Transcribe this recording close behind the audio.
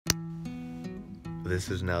this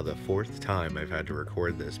is now the fourth time I've had to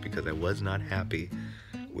record this because I was not happy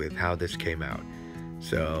with how this came out.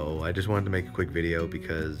 So I just wanted to make a quick video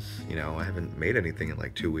because, you know, I haven't made anything in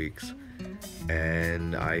like 2 weeks.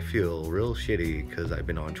 And I feel real shitty because I've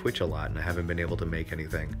been on Twitch a lot and I haven't been able to make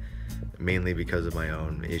anything. Mainly because of my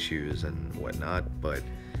own issues and whatnot, but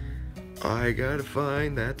I gotta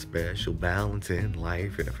find that special balance in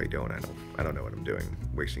life, and if I don't know what I'm doing,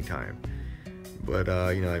 wasting time. But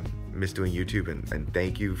you know, I miss doing YouTube, and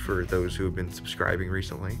thank you for those who have been subscribing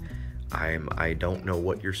recently. I don't know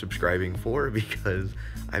what you're subscribing for because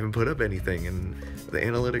I haven't put up anything, and the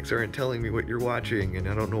analytics aren't telling me what you're watching, and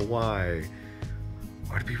I don't know why.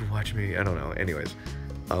 Why do people watch me? I don't know. Anyways,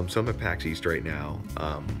 so I'm at PAX East right now,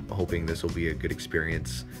 hoping this will be a good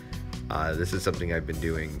experience. This is something I've been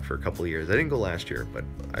doing for a couple of years. I didn't go last year, but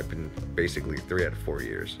I've been basically 3 out of 4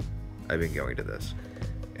 years I've been going to this.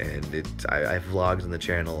 And I have vlogs on the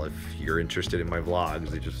channel. If you're interested in my vlogs,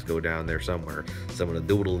 they just go down there somewhere. Someone will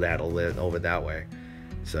doodle daddle it over that way.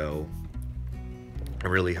 So I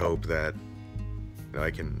really hope that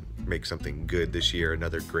I can make something good this year.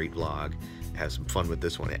 Another great vlog. Have some fun with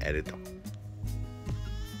this one and edit them.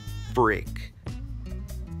 Frick.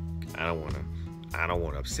 I don't want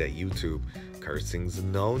to upset YouTube. Cursing's a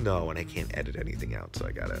no, and I can't edit anything out, so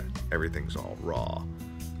everything's all raw.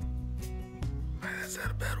 Is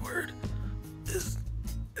that a bad word? Is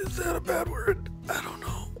that a bad word? I don't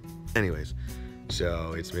know. Anyways,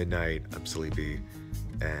 so it's midnight, I'm sleepy,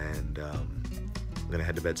 and I'm gonna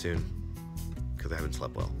head to bed soon because I haven't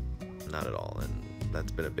slept well. Not at all, and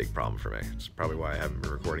that's been a big problem for me. It's probably why I haven't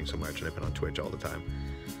been recording so much and I've been on Twitch all the time.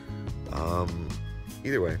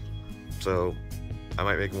 Either way, so I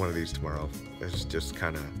might make one of these tomorrow. It's just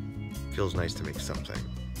kind of feels nice to make something,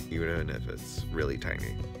 even if it's really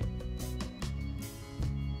tiny.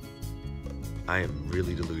 I am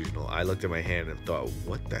really delusional. I looked at my hand and thought,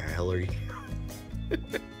 what the hell are you?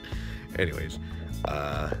 Anyways,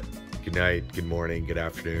 good night, good morning, good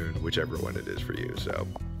afternoon, whichever one it is for you. So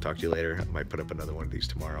talk to you later. I might put up another one of these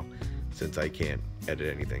tomorrow since I can't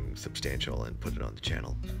edit anything substantial and put it on the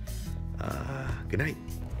channel. Good night.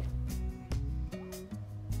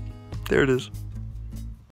 There it is.